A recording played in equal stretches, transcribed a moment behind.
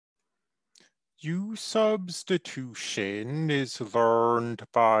U-substitution is learned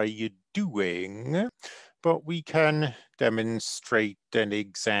by doing, but we can demonstrate an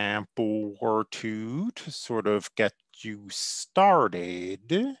example or two to sort of get you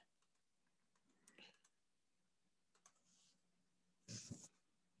started.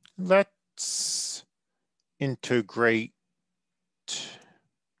 Let's integrate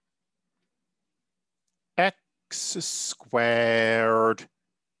x squared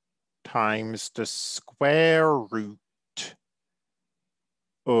times the square root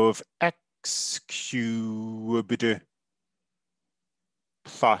of x cubed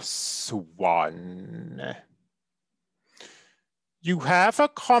plus 1. You have a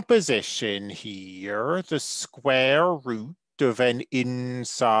composition here, the square root of an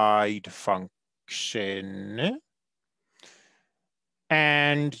inside function,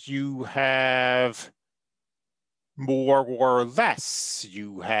 and you have more or less,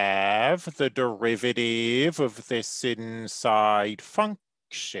 you have the derivative of this inside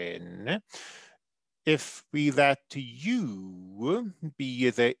function. If we let u be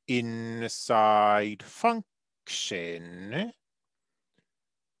the inside function,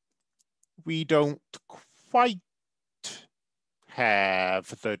 we don't quite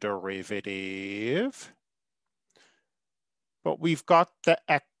have the derivative, but we've got the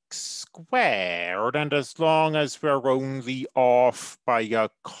x squared, and as long as we're only off by a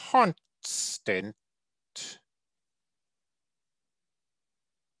constant,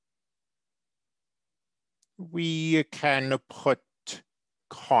 we can put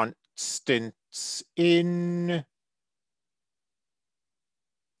constants in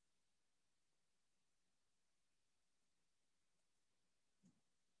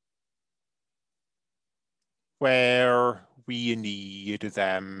where we need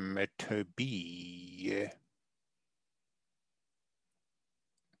them to be.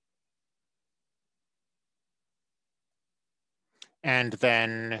 And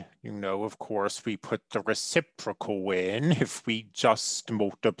then, of course, we put the reciprocal in if we just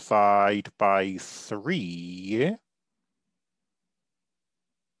multiplied by 3.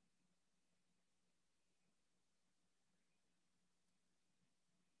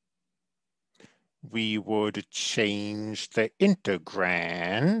 We would change the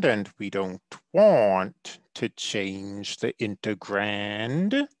integrand, and we don't want to change the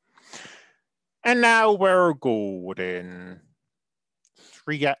integrand. And now we're golden.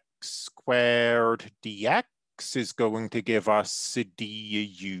 3x squared dx is going to give us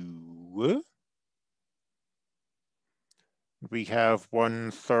du. We have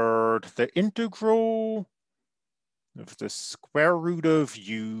 1/3 the integral of the square root of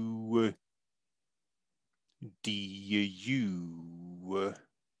u du.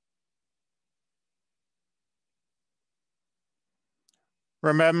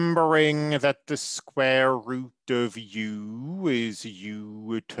 Remembering that the square root of u is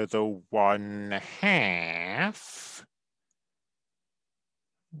u to the 1/2,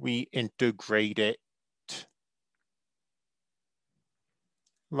 we integrate it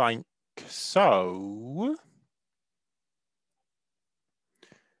like so.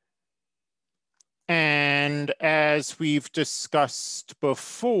 And as we've discussed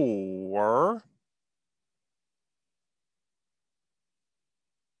before,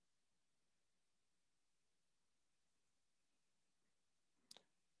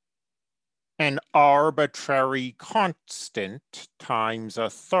 an arbitrary constant times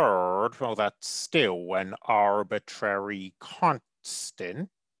 1/3, well, that's still an arbitrary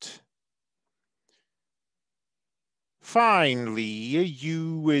constant. Finally,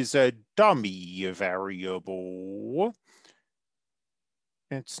 u is a dummy variable.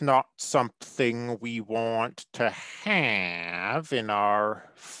 It's not something we want to have in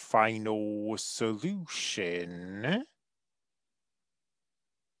our final solution.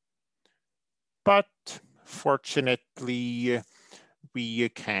 But fortunately, we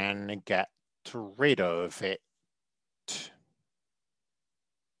can get rid of it.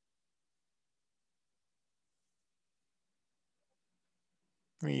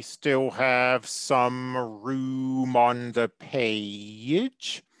 We still have some room on the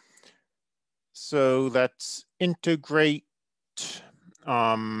page. So let's integrate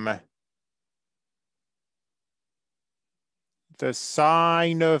the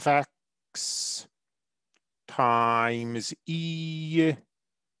sine of x times e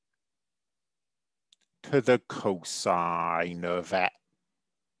to the cosine of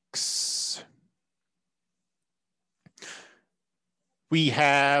x. We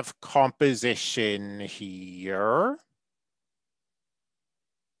have composition here.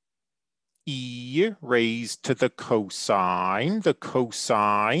 e raised to the cosine. The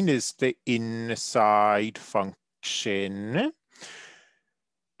cosine is the inside function.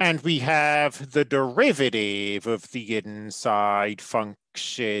 And we have the derivative of the inside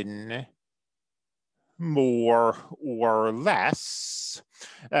function, more or less,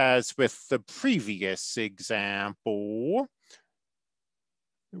 as with the previous example.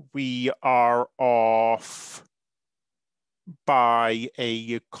 We are off by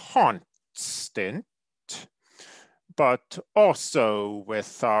a constant, but also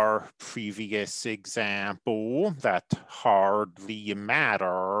with our previous example that hardly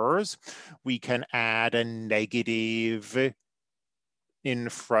matters, we can add a negative in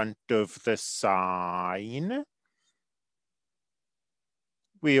front of the sign.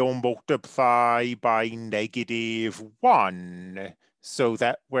 We'll multiply by -1 so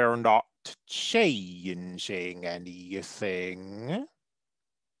that we're not changing anything.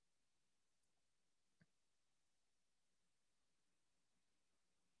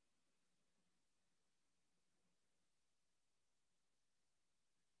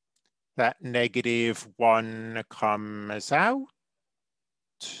 That -1 comes out.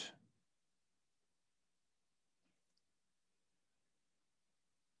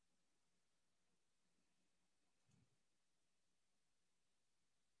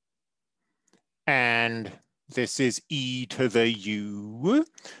 And this is e to the u,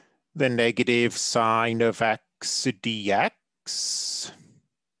 the negative sign of x dx.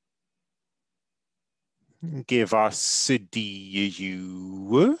 Give us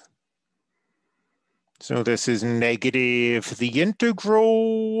du. So this is negative the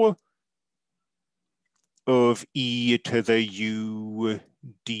integral of e to the u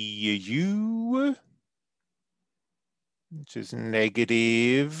du, which is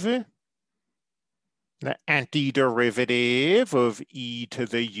negative the antiderivative of e to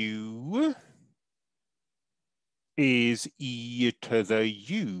the u is e to the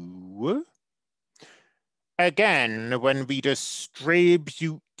u. Again, when we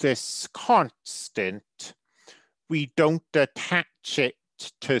distribute this constant, we don't attach it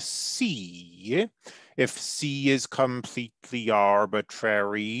to c. If c is completely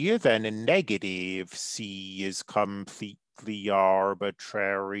arbitrary, then a negative c is completely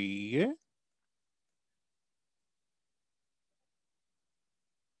arbitrary.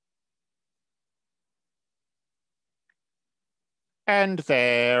 And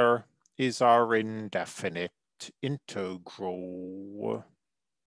there is our indefinite integral.